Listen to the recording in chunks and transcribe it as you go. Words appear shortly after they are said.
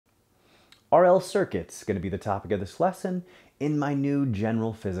RL circuits is going to be the topic of this lesson in my new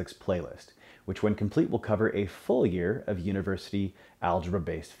general physics playlist, which when complete will cover a full year of university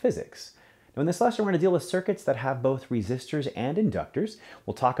algebra-based physics. Now in this lesson, we're going to deal with circuits that have both resistors and inductors.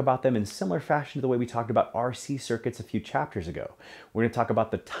 We'll talk about them in similar fashion to the way we talked about RC circuits a few chapters ago. We're going to talk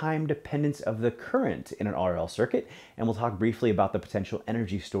about the time dependence of the current in an RL circuit, and we'll talk briefly about the potential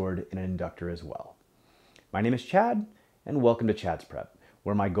energy stored in an inductor as well. My name is Chad, and welcome to Chad's Prep,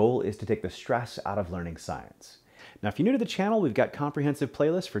 where my goal is to take the stress out of learning science. Now, if you're new to the channel, we've got comprehensive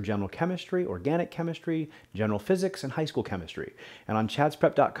playlists for general chemistry, organic chemistry, general physics, and high school chemistry. And on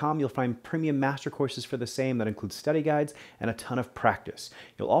chadsprep.com, you'll find premium master courses for the same that include study guides and a ton of practice.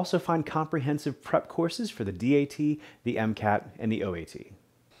 You'll also find comprehensive prep courses for the DAT, the MCAT, and the OAT.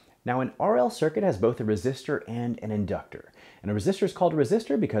 Now, an RL circuit has both a resistor and an inductor. And a resistor is called a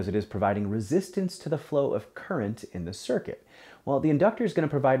resistor because it is providing resistance to the flow of current in the circuit. Well, the inductor is going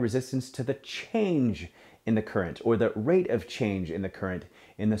to provide resistance to the change in the current, or the rate of change in the current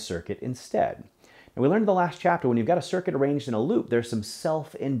in the circuit instead. And we learned in the last chapter, when you've got a circuit arranged in a loop, there's some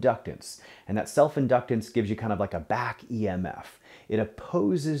self-inductance. And that self-inductance gives you kind of like a back EMF. It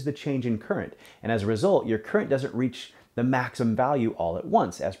opposes the change in current. And as a result, your current doesn't reach the maximum value all at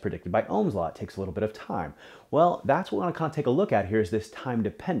once, as predicted by Ohm's law. It takes a little bit of time. Well, that's what we want to kind of take a look at here, is this time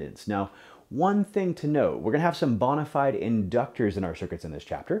dependence. Now, one thing to note, we're going to have some bona fide inductors in our circuits in this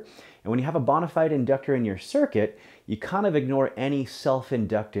chapter. And when you have a bona fide inductor in your circuit, you kind of ignore any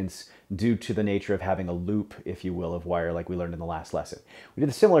self-inductance due to the nature of having a loop, if you will, of wire like we learned in the last lesson. We did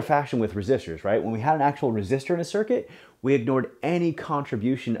a similar fashion with resistors, right? When we had an actual resistor in a circuit, we ignored any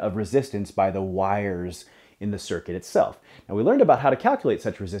contribution of resistance by the wires in the circuit itself. Now, we learned about how to calculate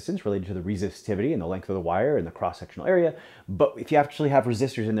such resistance related to the resistivity and the length of the wire and the cross-sectional area, but if you actually have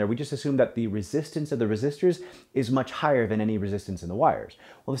resistors in there, we just assume that the resistance of the resistors is much higher than any resistance in the wires.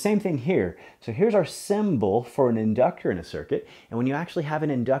 Well, the same thing here. So here's our symbol for an inductor in a circuit, and when you actually have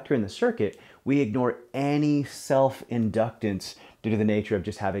an inductor in the circuit, we ignore any self-inductance due to the nature of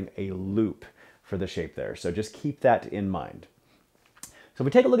just having a loop for the shape there. So just keep that in mind. So if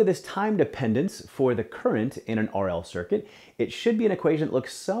we take a look at this time dependence for the current in an RL circuit, it should be an equation that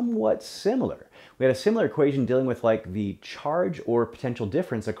looks somewhat similar. We had a similar equation dealing with like the charge or potential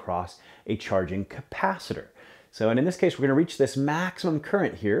difference across a charging capacitor. So, and in this case, we're going to reach this maximum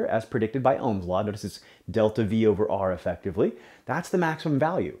current here as predicted by Ohm's law. Notice it's delta V over R effectively. That's the maximum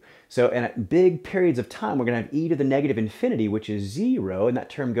value. So, and at big periods of time, we're going to have e to the negative infinity, which is 0, and that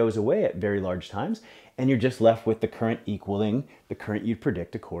term goes away at very large times, and you're just left with the current equaling the current you'd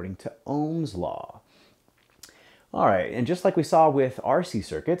predict according to Ohm's law. All right, and just like we saw with RC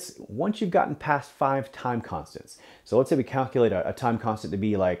circuits, once you've gotten past 5 time constants, so let's say we calculate a time constant to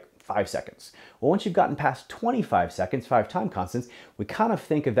be like 5 seconds. Well, once you've gotten past 25 seconds, 5 time constants, we kind of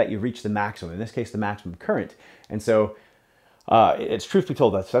think of that you've reached the maximum, in this case, the maximum current. And so it's truth be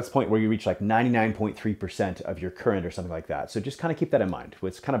told, that's the point where you reach like 99.3% of your current or something like that. So just kind of keep that in mind.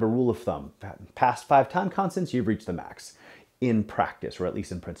 It's kind of a rule of thumb. Past 5 time constants, you've reached the max in practice, or at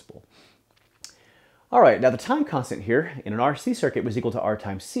least in principle. All right, now the time constant here in an RC circuit was equal to R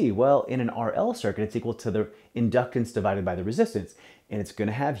times C. Well, in an RL circuit, it's equal to the inductance divided by the resistance, and it's going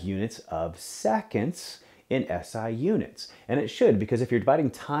to have units of seconds in SI units. And it should, because if you're dividing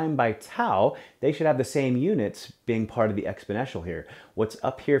time by tau, they should have the same units being part of the exponential here. What's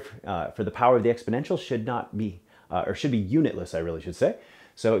up here for the power of the exponential should not be, or should be unitless, I really should say.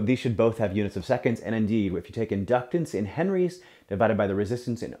 So these should both have units of seconds, and indeed, if you take inductance in henries divided by the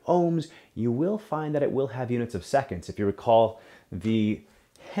resistance in ohms, you will find that it will have units of seconds. If you recall, the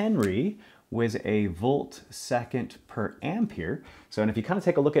Henry was a volt second per ampere. So, and if you kind of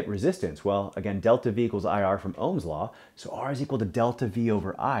take a look at resistance, well, again, delta V equals IR from Ohm's law. So R is equal to delta V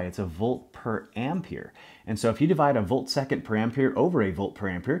over I. It's a volt per ampere. And so if you divide a volt second per ampere over a volt per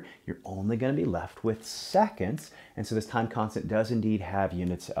ampere, you're only going to be left with seconds. And so this time constant does indeed have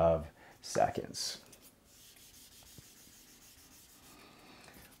units of seconds.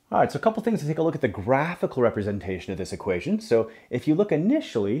 All right, so a couple things to take a look at the graphical representation of this equation. So if you look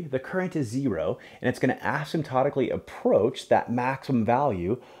initially, the current is 0, and it's going to asymptotically approach that maximum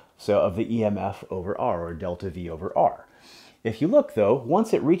value of the EMF over R, or delta V over R. If you look though,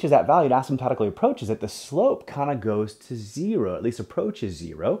 once it reaches that value, it asymptotically approaches it, the slope kind of goes to 0, at least approaches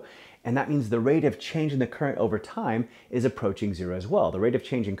 0, and that means the rate of change in the current over time is approaching 0 as well. The rate of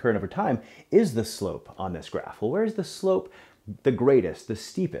change in current over time is the slope on this graph. Well, where's the slope the greatest, the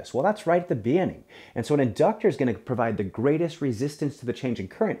steepest? Well, that's right at the beginning. And so an inductor is going to provide the greatest resistance to the change in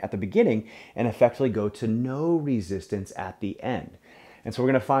current at the beginning and effectively go to no resistance at the end. And so we're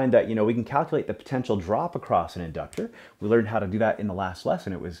going to find that, we can calculate the potential drop across an inductor. We learned how to do that in the last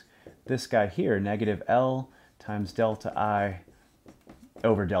lesson. It was this guy here, negative L times delta I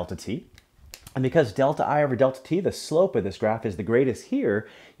over delta T. And because delta I over delta T, the slope of this graph, is the greatest here,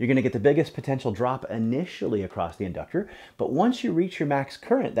 you're going to get the biggest potential drop initially across the inductor. But once you reach your max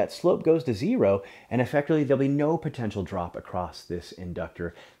current, that slope goes to 0, and effectively there'll be no potential drop across this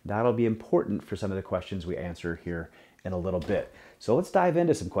inductor. That'll be important for some of the questions we answer here in a little bit. So let's dive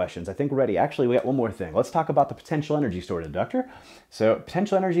into some questions. I think we're ready. Actually, we got one more thing. Let's talk about the potential energy stored in inductor. So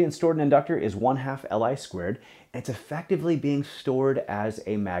potential energy stored in inductor is 1/2 Li squared. It's effectively being stored as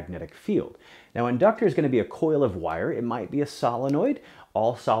a magnetic field. Now, inductor is going to be a coil of wire. It might be a solenoid.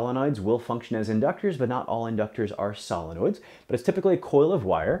 All solenoids will function as inductors, but not all inductors are solenoids. But it's typically a coil of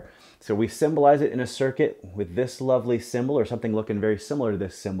wire. So we symbolize it in a circuit with this lovely symbol, or something looking very similar to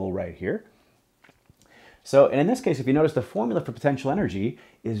this symbol right here. So, and in this case, if you notice, the formula for potential energy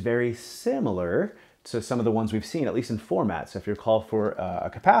is very similar to some of the ones we've seen, at least in format. So if you recall, for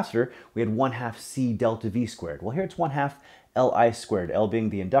a capacitor, we had 1/2 C delta V squared. Well, here it's 1/2 Li squared, L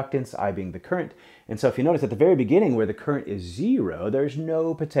being the inductance, I being the current. And so if you notice at the very beginning where the current is 0, there's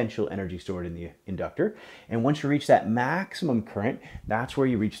no potential energy stored in the inductor. And once you reach that maximum current, that's where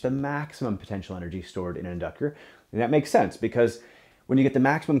you reach the maximum potential energy stored in an inductor. And that makes sense, because when you get the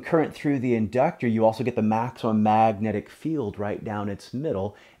maximum current through the inductor, you also get the maximum magnetic field right down its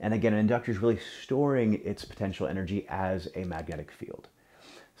middle. And again, an inductor is really storing its potential energy as a magnetic field.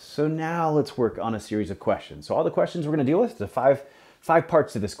 So now let's work on a series of questions. So all the questions we're going to deal with, there's five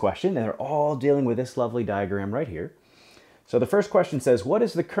parts to this question, and they're all dealing with this lovely diagram right here. So the first question says, what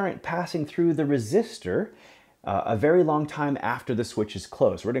is the current passing through the resistor a very long time after the switch is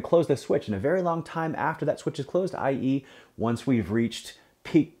closed? We're going to close the switch in a very long time after that switch is closed, i.e. once we've reached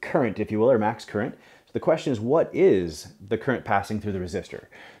peak current, if you will, or max current. So the question is, what is the current passing through the resistor?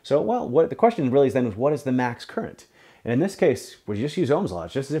 So, well, what the question really is then is, what is the max current? And in this case, we just use Ohm's law.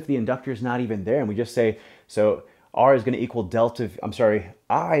 It's just as if the inductor is not even there, and we just say, so I is going to equal delta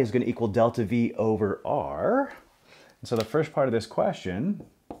V over R. And so the first part of this question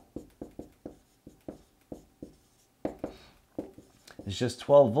is just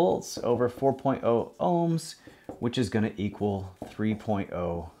 12 volts over 4.0 ohms, which is going to equal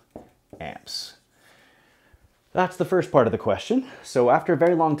 3.0 amps. That's the first part of the question. So after a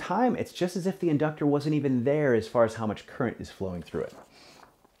very long time, it's just as if the inductor wasn't even there as far as how much current is flowing through it.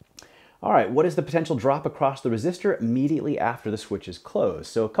 All right, what is the potential drop across the resistor immediately after the switch is closed?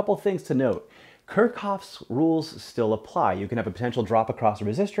 So a couple things to note. Kirchhoff's rules still apply. You can have a potential drop across a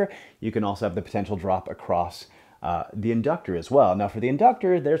resistor. You can also have the potential drop across the inductor as well. Now for the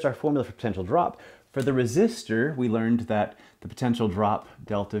inductor, there's our formula for potential drop. For the resistor, we learned that the potential drop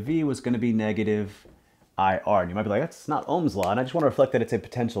delta V was going to be negative IR. And you might be like, that's not Ohm's law. And I just want to reflect that it's a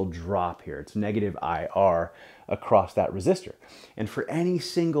potential drop here. It's negative IR across that resistor. And for any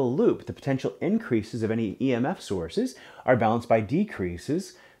single loop, the potential increases of any EMF sources are balanced by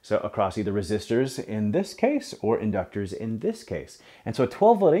decreases, so across either resistors in this case or inductors in this case. And so a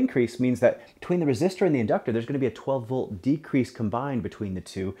 12-volt increase means that between the resistor and the inductor, there's going to be a 12-volt decrease combined between the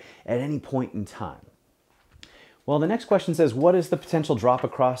two at any point in time. Well, the next question says, what is the potential drop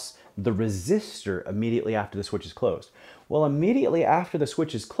across the resistor immediately after the switch is closed? Well, immediately after the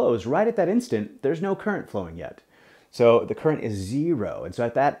switch is closed, right at that instant, there's no current flowing yet. So the current is 0. And so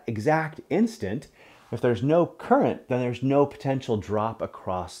at that exact instant, if there's no current, then there's no potential drop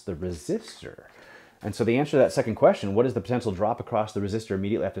across the resistor. And so the answer to that second question, what is the potential drop across the resistor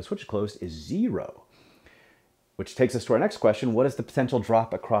immediately after the switch is closed, is 0. Which takes us to our next question, what is the potential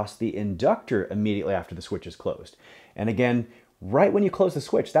drop across the inductor immediately after the switch is closed? And again, right when you close the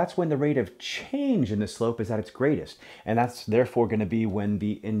switch, that's when the rate of change in the slope is at its greatest. And that's therefore going to be when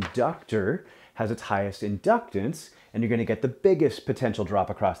the inductor has its highest inductance, and you're going to get the biggest potential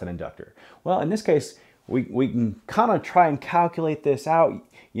drop across that inductor. Well, in this case, we can kind of try and calculate this out,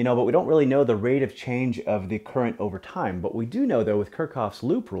 but we don't really know the rate of change of the current over time. But we do know, though, with Kirchhoff's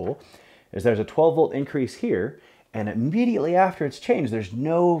loop rule, is there's a 12-volt increase here, and immediately after it's changed, there's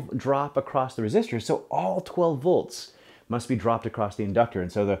no drop across the resistor, so all 12 volts must be dropped across the inductor. And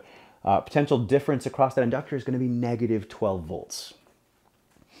so the potential difference across that inductor is going to be negative 12 volts.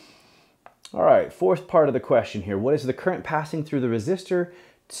 All right, fourth part of the question here. What is the current passing through the resistor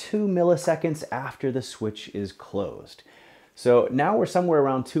 2 milliseconds after the switch is closed? So now we're somewhere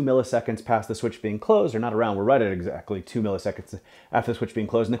around 2 milliseconds past the switch being closed, or not around, we're right at exactly 2 milliseconds after the switch being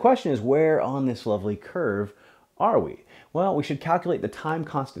closed. And the question is, where on this lovely curve are we? Well, we should calculate the time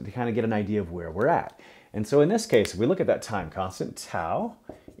constant to kind of get an idea of where we're at. And so in this case, if we look at that time constant, tau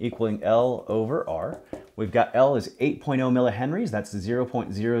equaling L over R, we've got L is 8.0 millihenries, that's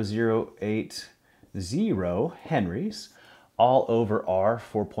 0.0080 henries. all over R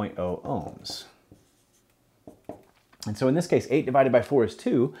 4.0 ohms. And so in this case, 8 divided by 4 is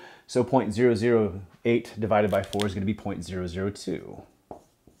 2, so 0.008 divided by 4 is going to be 0.002.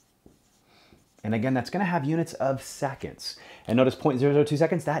 And again, that's going to have units of seconds. And notice 0.002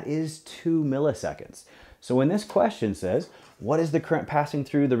 seconds, that is 2 milliseconds. So when this question says, what is the current passing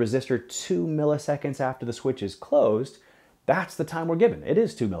through the resistor 2 milliseconds after the switch is closed, that's the time we're given. It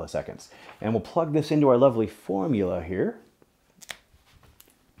is 2 milliseconds. And we'll plug this into our lovely formula here.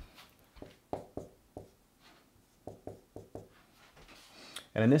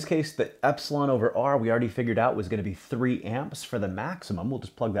 And in this case, the epsilon over R we already figured out was going to be 3 amps for the maximum. We'll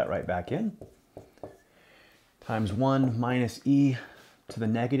just plug that right back in. Times 1 minus e to the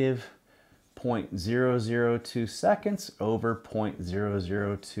negative 0.002 seconds over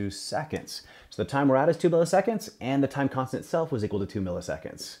 0.002 seconds. So the time we're at is 2 milliseconds, and the time constant itself was equal to 2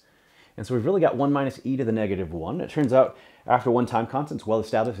 milliseconds. And so we've really got 1 minus e to the negative 1. It turns out after one time constant, it's well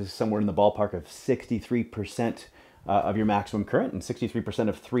established, is somewhere in the ballpark of 63% of your maximum current, and 63%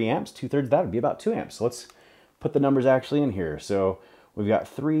 of 3 amps, 2/3 of that would be about 2 amps. So let's put the numbers actually in here. So we've got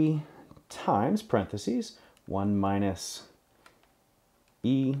 3 times, parentheses, 1 minus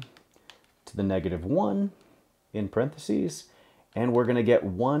e to the negative 1 in parentheses, and we're going to get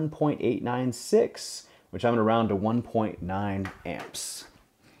 1.896, which I'm going to round to 1.9 amps.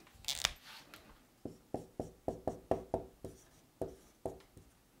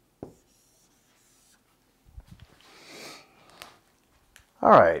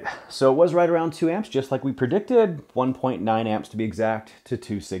 All right, so it was right around 2 amps, just like we predicted, 1.9 amps to be exact, to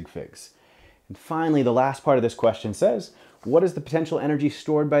 2 sig figs. And finally, the last part of this question says, what is the potential energy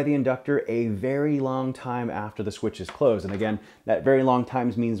stored by the inductor a very long time after the switch is closed? And again, that very long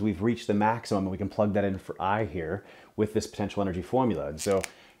time means we've reached the maximum, and we can plug that in for I here with this potential energy formula. And so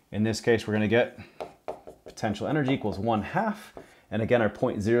in this case, we're going to get potential energy equals 1/2, and again, our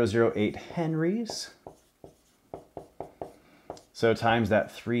 0.008 henries. So times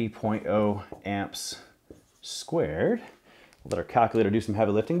that 3.0 amps squared. We'll let our calculator do some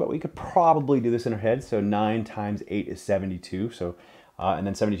heavy lifting, but we could probably do this in our head. So 9 times 8 is 72. So, and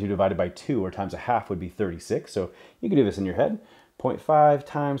then 72 divided by 2, or times 1/2, would be 36. So you can do this in your head. 0.5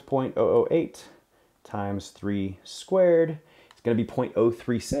 times 0.008 times 3 squared. It's going to be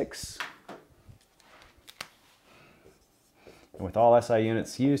 0.036. And with all SI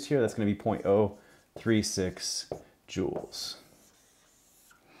units used here, that's going to be 0.036 joules.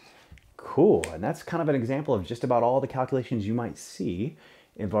 Cool, and that's kind of an example of just about all the calculations you might see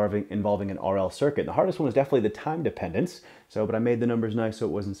involving an RL circuit. The hardest one was definitely the time dependence, but I made the numbers nice so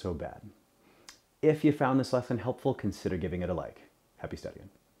it wasn't so bad. If you found this lesson helpful, consider giving it a like. Happy studying.